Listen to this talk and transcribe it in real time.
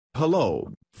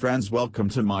Hello, friends, welcome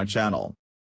to my channel.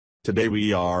 Today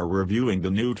we are reviewing the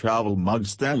new travel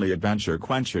Mug-Stanley Adventure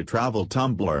Quencher Travel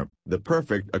Tumbler, the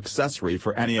perfect accessory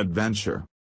for any adventure.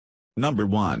 Number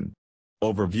 1.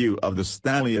 Overview of the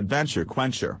Stanley Adventure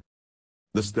Quencher.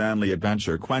 The Stanley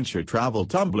Adventure Quencher Travel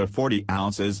Tumbler 40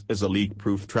 ounces is a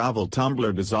leak-proof travel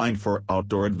tumbler designed for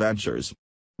outdoor adventures.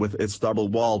 With its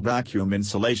double-wall vacuum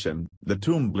insulation, the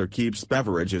tumbler keeps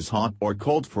beverages hot or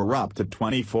cold for up to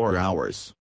 24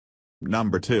 hours.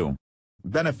 Number 2.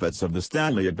 Benefits of the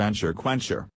Stanley Adventure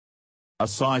Quencher. A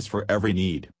size for every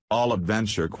need, all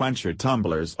Adventure Quencher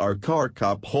tumblers are car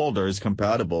cup holders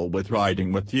compatible with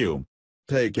riding with you.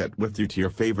 Take it with you to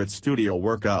your favorite studio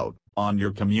workout, on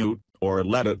your commute, or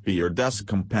let it be your desk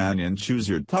companion. Choose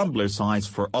your tumbler size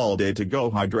for all-day to-go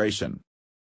hydration.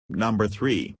 Number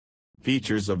 3.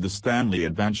 Features of the Stanley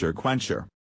Adventure Quencher.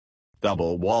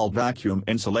 Double-wall vacuum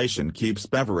insulation keeps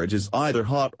beverages either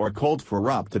hot or cold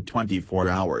for up to 24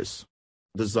 hours.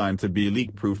 Designed to be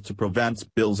leak-proof to prevent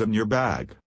spills in your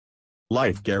bag.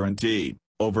 Life guarantee,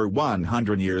 over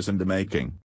 100 years in the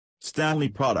making. Stanley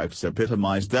products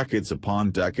epitomize decades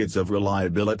upon decades of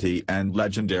reliability and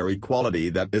legendary quality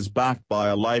that is backed by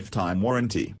a lifetime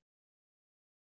warranty.